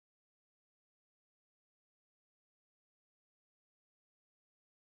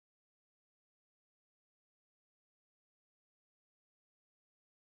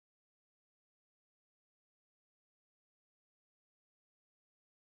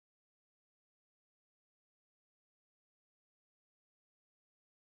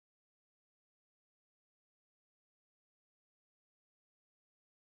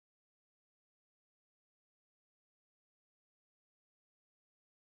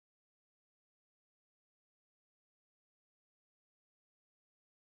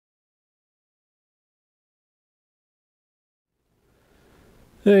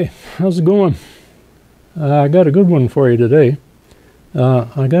Hey, how's it going? I got a good one for you today.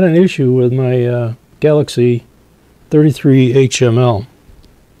 I got an issue with my Galaxy 33 HML,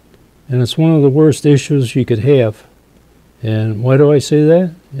 and it's one of the worst issues you could have. And why do I say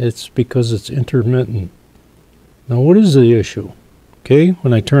that? It's because it's intermittent. Now, what is the issue? Okay,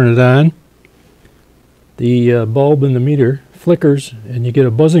 when I turn it on, the bulb in the meter flickers and you get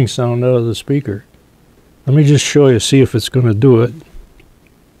a buzzing sound out of the speaker. Let me just show you, see if it's going to do it.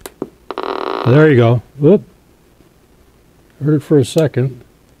 There you go. Whoop. Heard it for a second.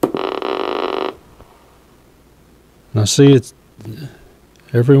 Now see, it's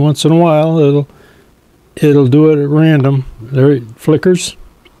every once in a while it'll do it at random. There it flickers.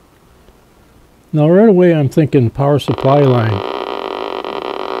 Now right away I'm thinking power supply line.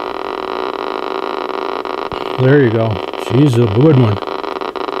 There you go. She's a good one.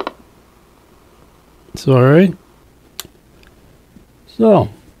 It's alright. So,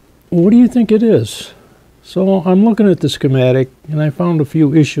 what do you think it is? So I'm looking at the schematic and I found a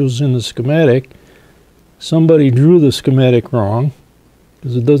few issues in the schematic. Somebody drew the schematic wrong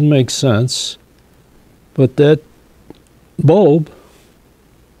because it doesn't make sense. But that bulb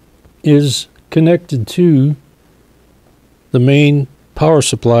is connected to the main power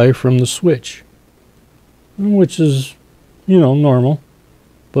supply from the switch, which is, you know, normal.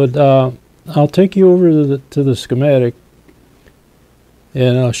 But I'll take you over to the schematic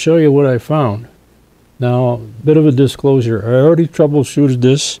and I'll show you what I found. Now, a bit of a disclosure. I already troubleshooted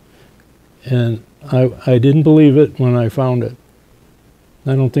this, and I didn't believe it when I found it.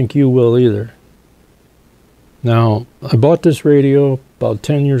 I don't think you will either. Now, I bought this radio about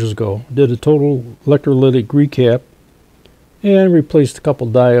 10 years ago. Did a total electrolytic recap, and replaced a couple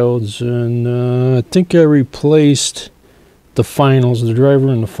diodes, and I think I replaced the finals, the driver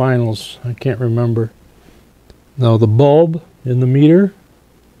and the finals. I can't remember. Now, the bulb in the meter,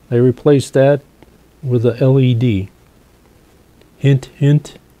 I replaced that with a LED. Hint,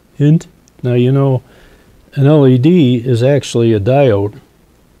 hint, hint. Now you know an LED is actually a diode.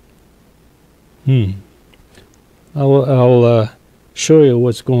 I'll show you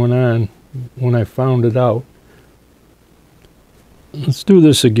what's going on when I found it out. Let's do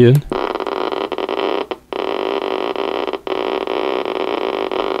this again.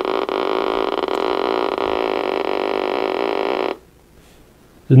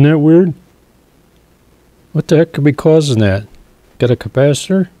 Isn't that weird? What the heck could be causing that? Got a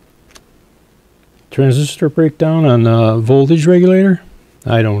capacitor? Transistor breakdown on the voltage regulator?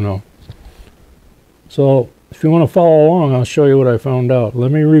 I don't know. So, if you want to follow along, I'll show you what I found out.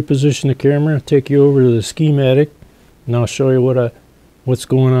 Let me reposition the camera, take you over to the schematic, and I'll show you what's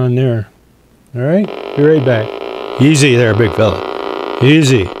going on there. Alright? Be right back. Easy there, big fella.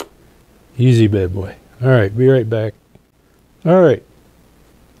 Easy. Easy, bad boy. Alright, be right back. Alright.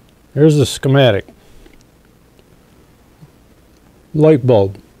 Here's the schematic. Light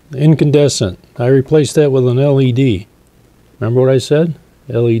bulb, incandescent. I replaced that with an LED. Remember what I said?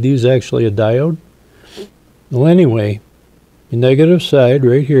 LED is actually a diode. Well, anyway, the negative side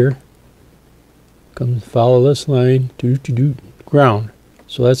right here, follow this line, ground.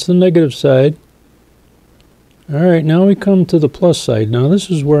 So that's the negative side. Alright, now we come to the plus side. Now this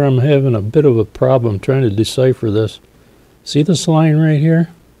is where I'm having a bit of a problem trying to decipher this. See this line right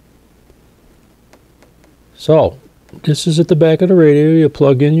here? So, this is at the back of the radio. You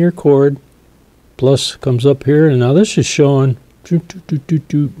plug in your cord. Plus comes up here, and now this is showing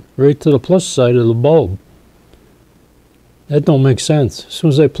right to the plus side of the bulb. That don't make sense. As soon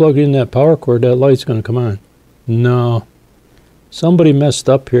as I plug in that power cord, that light's going to come on. No. Somebody messed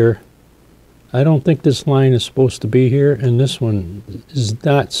up here. I don't think this line is supposed to be here, and this one is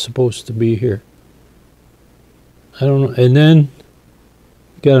not supposed to be here. I don't know. And then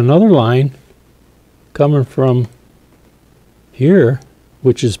you got another line coming from here,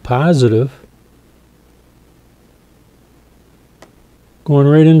 which is positive, going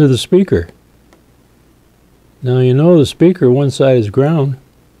right into the speaker. Now you know the speaker, one side is ground.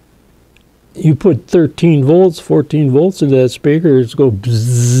 You put 13 volts, 14 volts into that speaker, it's go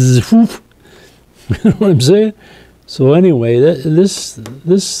bzzz, whoof. You know what I'm saying? So anyway,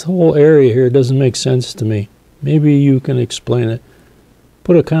 this whole area here doesn't make sense to me. Maybe you can explain it.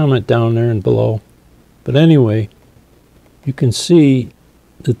 Put a comment down there and below. But anyway, you can see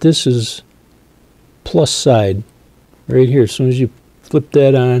that this is plus side right here. As soon as you flip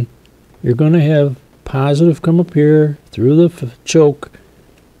that on, you're going to have positive come up here through the choke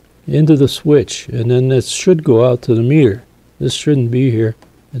into the switch, and then that should go out to the meter. This shouldn't be here,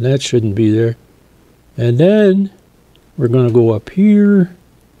 and that shouldn't be there. And then we're going to go up here.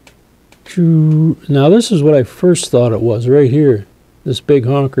 Now this is what I first thought it was right here. this big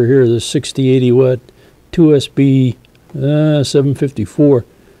honker here, this 6080 watt 2SB 754.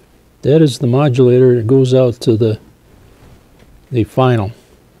 That is the modulator that goes out to the final.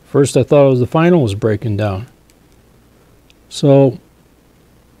 First I thought it was the final was breaking down. So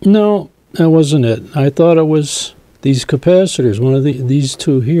no, that wasn't it. I thought it was these capacitors, one of these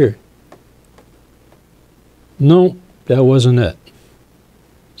two here. Nope, that wasn't it.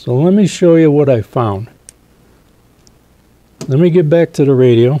 So let me show you what I found. Let me get back to the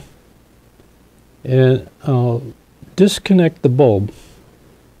radio and I'll disconnect the bulb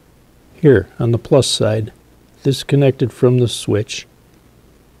here on the plus side. Disconnected from the switch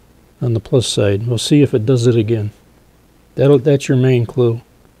on the plus side. We'll see if it does it again. That's your main clue.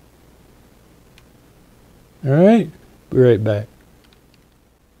 Alright, be right back.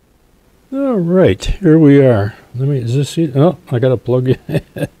 Alright, here we are. Is this it? Oh, I gotta plug it.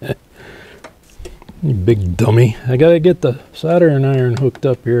 You big dummy. I gotta get the soldering iron hooked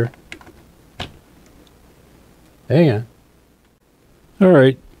up here. Hang on.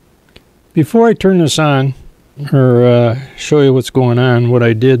 Alright, before I turn this on, or show you what's going on, what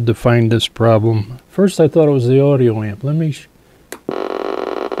I did to find this problem. First I thought it was the audio amp. Let me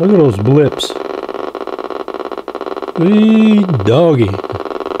look at those blips. Wee doggy.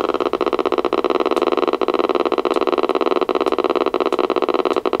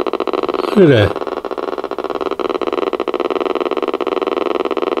 Look at that.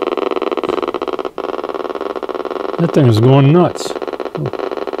 That thing is going nuts.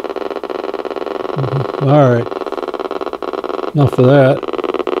 Alright. Enough of that.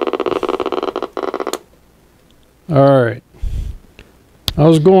 Alright. I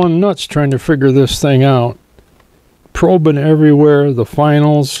was going nuts trying to figure this thing out. Probing everywhere, the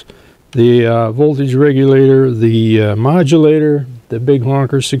finals, the voltage regulator, the modulator, the big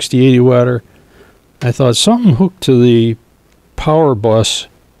honker 6080 watter. I thought something hooked to the power bus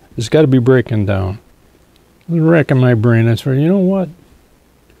has got to be breaking down. I was racking my brain. I said, you know what?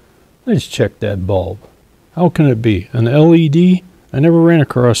 Let's check that bulb. How can it be? An LED? I never ran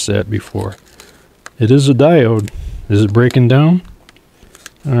across that before. It is a diode. Is it breaking down?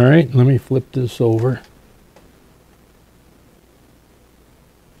 Alright, let me flip this over.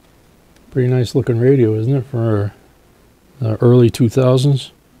 Pretty nice looking radio, isn't it, for the early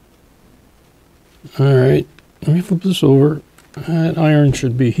 2000s? Alright, let me flip this over. That iron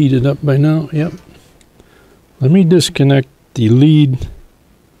should be heated up by now. Yep. Let me disconnect the lead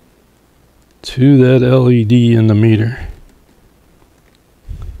to that LED in the meter.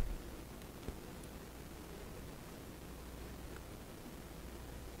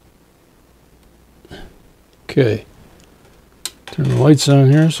 Okay. Turn the lights on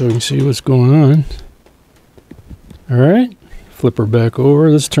here so we can see what's going on. Alright. Flip her back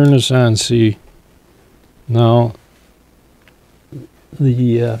over. Let's turn this on and see. Now,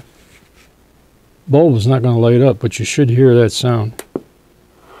 the bulb is not going to light up, but you should hear that sound.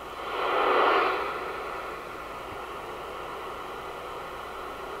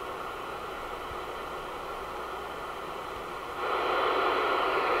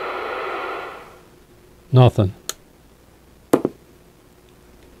 Nothing.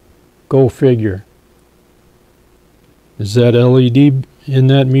 Go figure. Is that LED in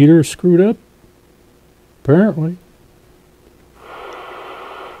that meter screwed up? Apparently.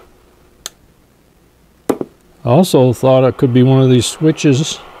 I also thought it could be one of these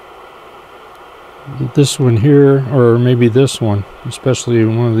switches. This one here, or maybe this one, especially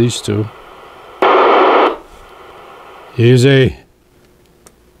one of these two. Easy.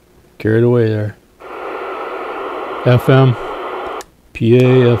 Carried away there. FM, PA,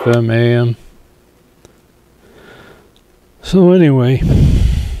 FM, AM. So anyway,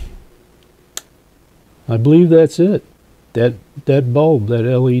 I believe that's it. That bulb, that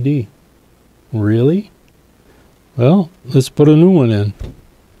LED. Really? Well, let's put a new one in.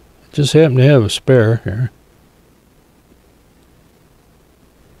 I just happen to have a spare here.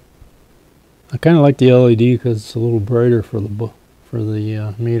 I kind of like the LED because it's a little brighter for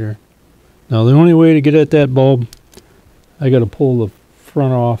the meter. Now the only way to get at that bulb, I got to pull the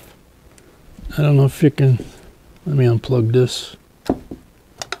front off. I don't know if you can. Let me unplug this.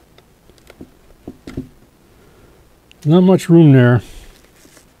 Not much room there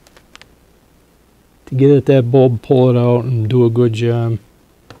to get at that bulb, pull it out, and do a good job.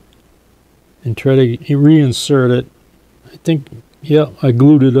 And try to reinsert it. I think, yeah, I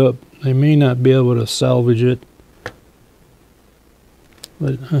glued it up. I may not be able to salvage it.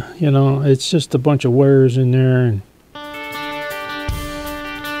 But, you know, it's just a bunch of wires in there, and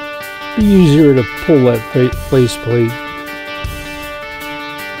it'd be easier to pull that faceplate.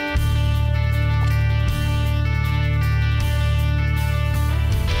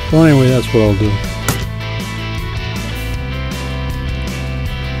 So anyway, that's what I'll do.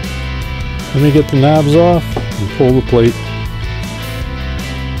 Let me get the knobs off and pull the plate.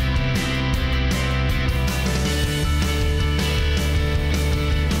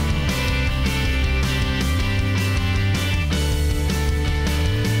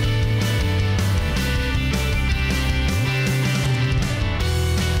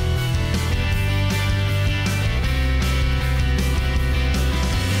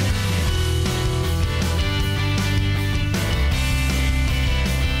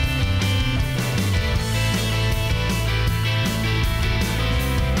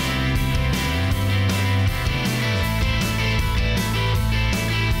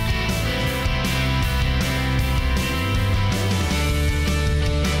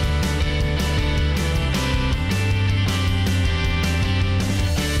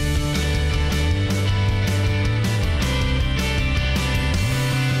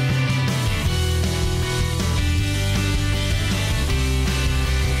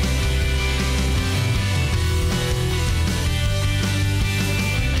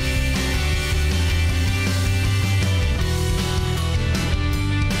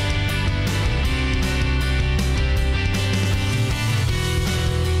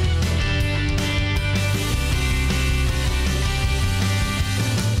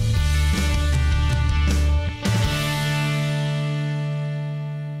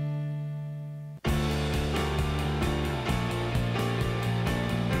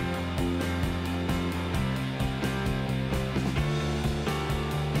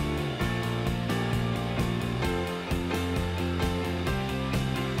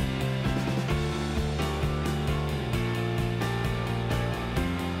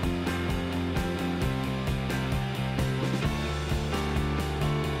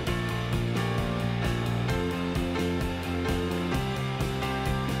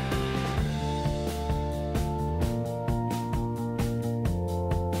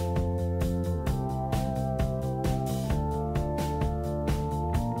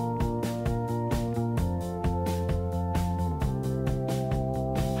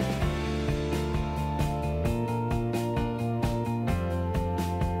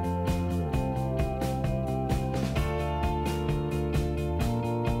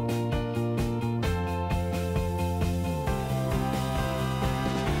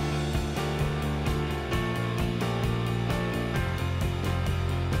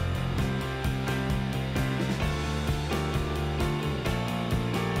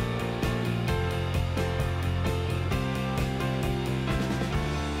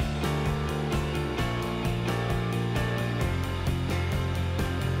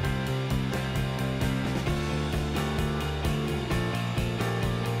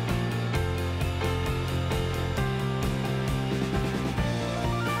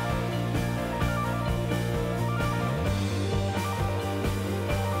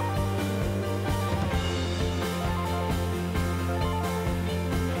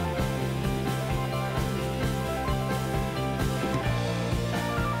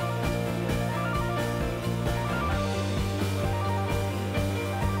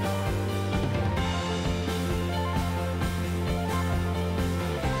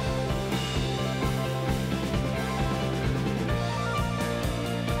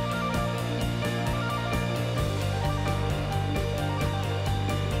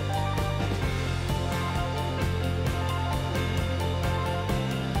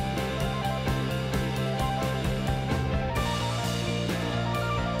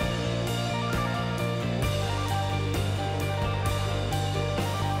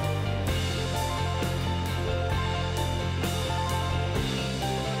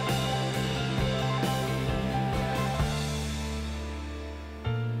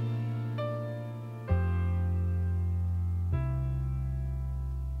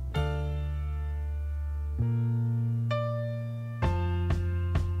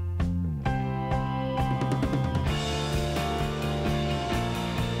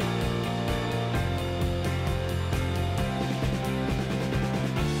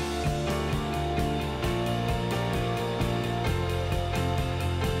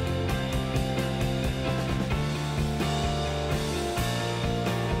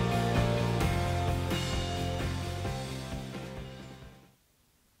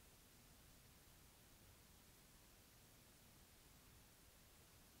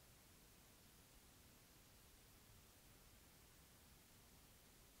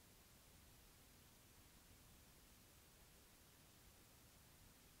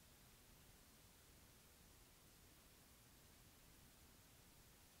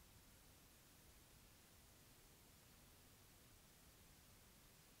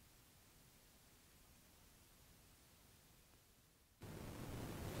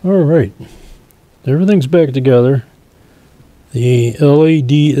 Alright, everything's back together. The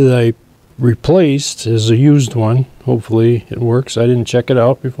LED that I replaced is a used one. Hopefully it works. I didn't check it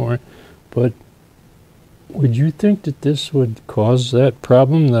out before, but would you think that this would cause that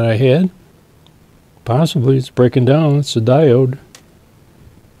problem that I had? Possibly. It's breaking down. It's a diode.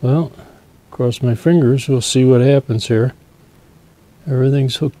 Well, cross my fingers. We'll see what happens here.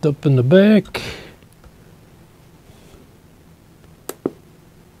 Everything's hooked up in the back.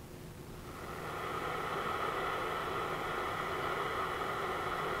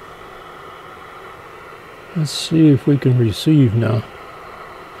 Let's see if we can receive now.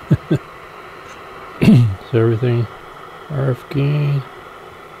 Is everything RF gain?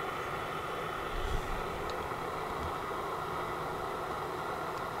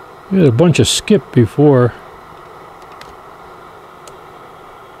 We had a bunch of skip before.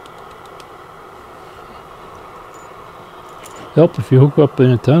 Help if you hook up the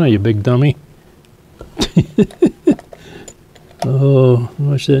antenna, you big dummy. Oh,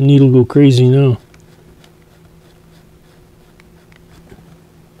 watch that needle go crazy now.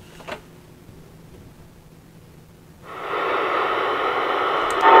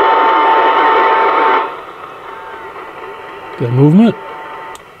 Got movement.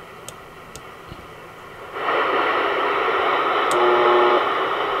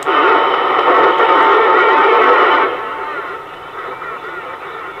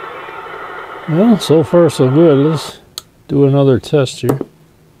 Well, so far so good. Let's do another test here.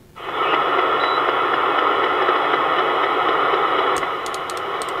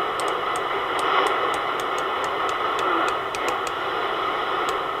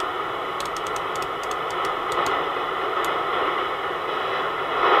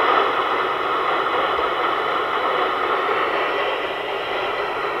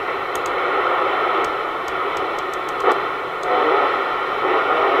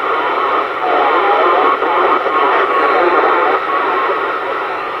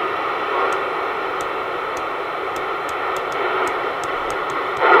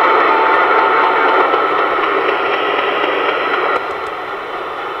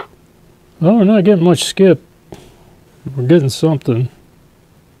 Well, we're not getting much skip. We're getting something.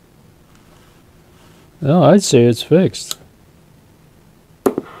 Well, I'd say it's fixed.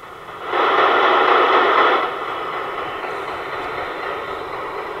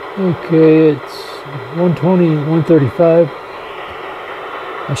 Okay, it's 120, 135.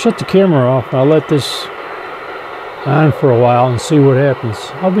 I'll shut the camera off. I'll let this on for a while and see what happens.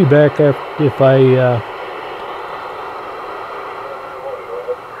 I'll be back if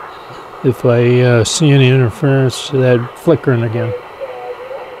I see any interference to that flickering again.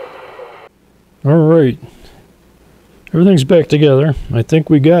 Alright, everything's back together. I think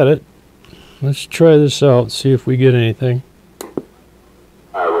we got it. Let's try this out, see if we get anything.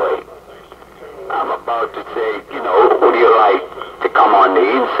 Alright, I'm about to say, would you like to come on the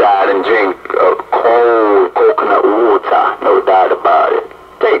inside and drink cold coconut water? No doubt about it.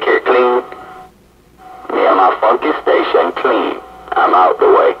 Take it clean. Near my funky station, clean. I'm out the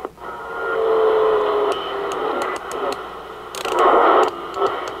way.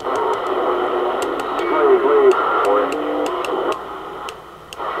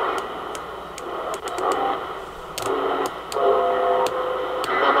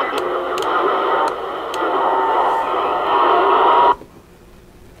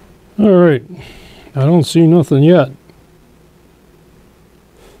 Alright, I don't see nothing yet.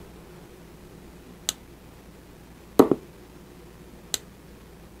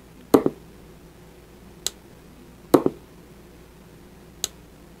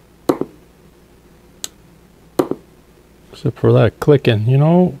 Except for that clicking,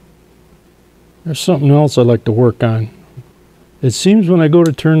 there's something else I'd like to work on. It seems when I go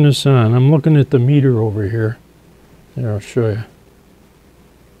to turn this on, I'm looking at the meter over here. There, I'll show you.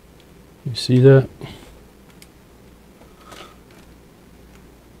 You see that?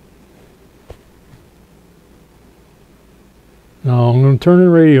 Now I'm going to turn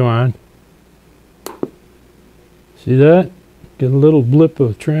the radio on. See that? Get a little blip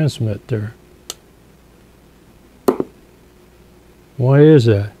of transmit there. Why is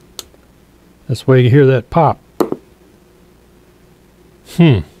that? That's why you hear that pop.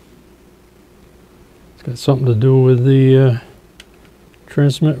 It's got something to do with the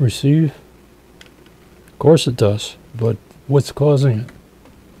transmit receive. Of course it does, but what's causing it?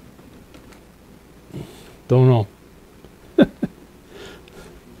 Don't know. But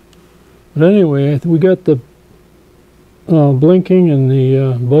anyway, we got the blinking and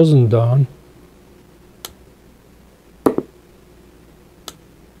the buzzing down.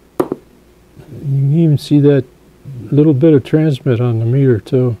 You can even see that little bit of transmit on the meter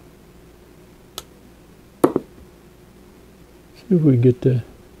too. See if we can get the.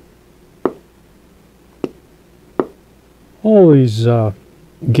 All these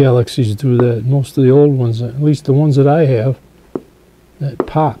Galaxies do that. Most of the old ones, at least the ones that I have, that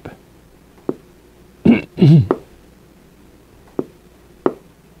pop.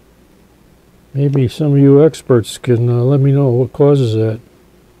 Maybe some of you experts can let me know what causes that.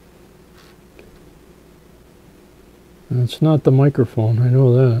 It's not the microphone, I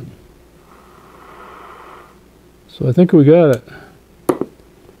know that. So I think we got it.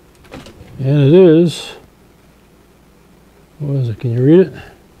 And it is, what is it, can you read it?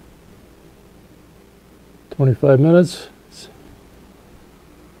 25 minutes.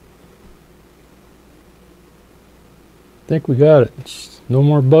 I think we got it. No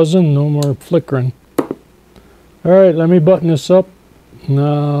more buzzing, no more flickering. Alright, let me button this up and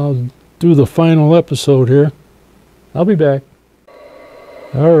I'll do the final episode here. I'll be back.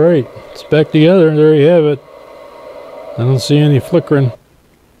 Alright, it's back together. There you have it. I don't see any flickering.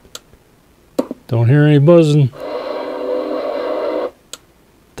 Don't hear any buzzing.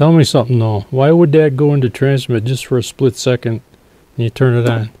 Tell me something though. Why would that go into transmit just for a split second and you turn it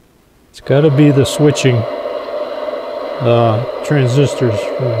on? It's got to be the switching transistors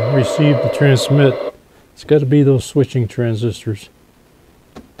from receive to transmit. It's got to be those switching transistors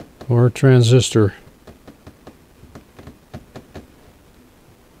or a transistor.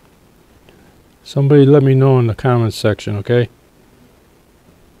 Somebody let me know in the comments section, okay?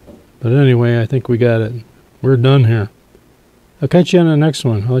 But anyway, I think we got it. We're done here. I'll catch you on the next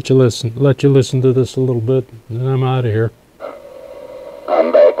one. I'll let you listen to this a little bit, and then I'm out of here.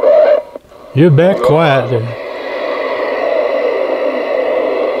 I'm back quiet. You're back quiet there.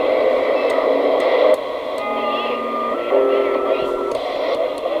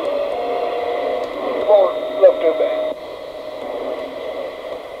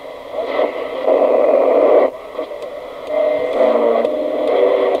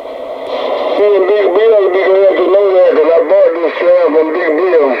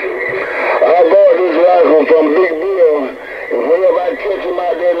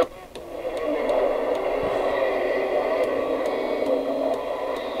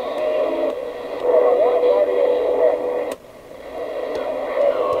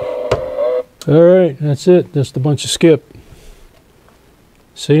 Alright, that's it. Just a bunch of skip.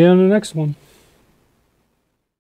 See you on the next one.